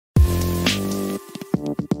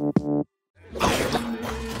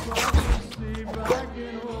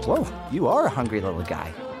Whoa, you are a hungry little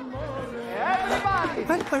guy. Everybody!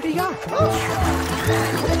 Where'd he go?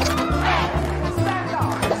 Stand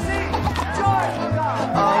up! See! Joyful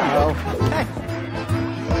God! Oh, no. Hey.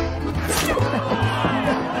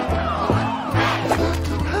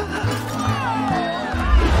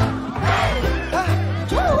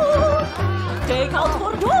 Take out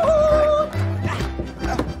for two!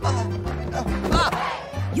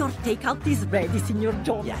 Your takeout is ready, Signor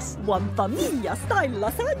John. Yes. One familia style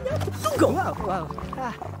lasagna to go. Whoa, whoa.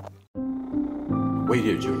 Ah. Wait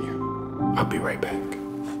here, Junior. I'll be right back.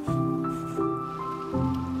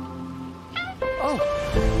 Oh.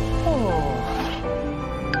 Oh.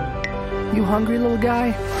 You hungry, little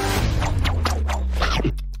guy?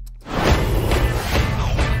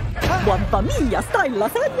 One familia style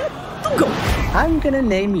lasagna to go. I'm gonna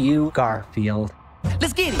name you Garfield.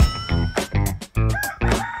 Let's get it.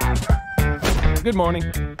 Good morning. You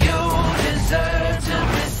deserve to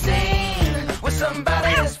be seen with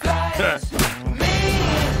somebody as fly as me.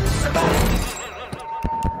 Somebody.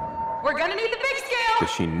 We're gonna need the big scale! Does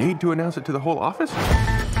she need to announce it to the whole office?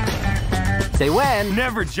 Say when.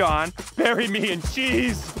 Never, John. Bury me in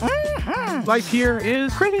cheese. Life here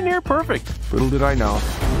is pretty near perfect. Little did I know,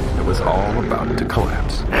 it was all about to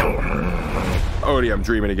collapse. Odie, I'm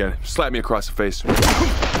dreaming again. Slap me across the face.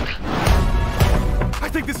 I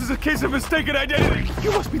think this is a case of mistaken identity.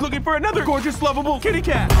 You must be looking for another gorgeous, lovable kitty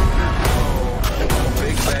cat.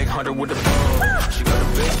 Big bag hunter with the bow. She got a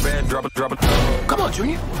big bad drop it. Come on,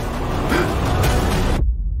 Junior.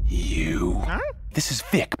 You. Huh? This is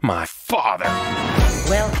Vic, my father.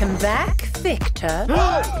 Welcome back, Victor.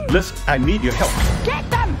 Listen, I need your help. Get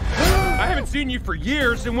them! I haven't seen you for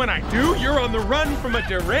years, and when I do, you're on the run from a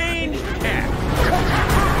deranged cat.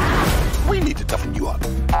 We need to toughen you up.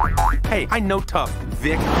 Hey, I know tough,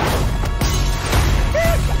 Vic.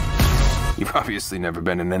 You've obviously never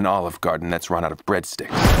been in an Olive Garden that's run out of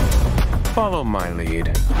breadsticks. Follow my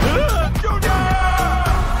lead.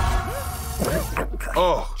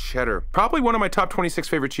 Oh, cheddar. Probably one of my top 26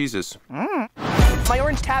 favorite cheeses. My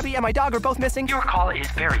orange tabby and my dog are both missing. Your call is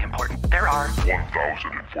very important. There are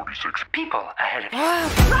 1,046 people ahead of you.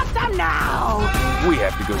 Drop them now! We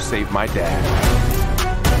have to go save my dad.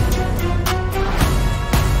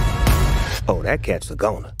 Oh, that cat's a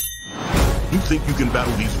goner. You think you can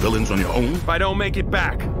battle these villains on your own? If I don't make it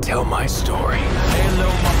back. Tell my story.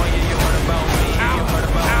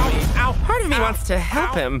 Ow! Part of me wants to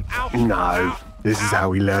help him. No, this is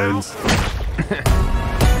how he learns.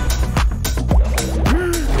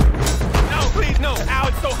 No, please, no! Ow,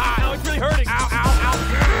 it's so hot! Ow, it's really hurting! Ow!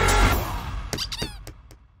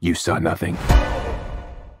 You saw nothing.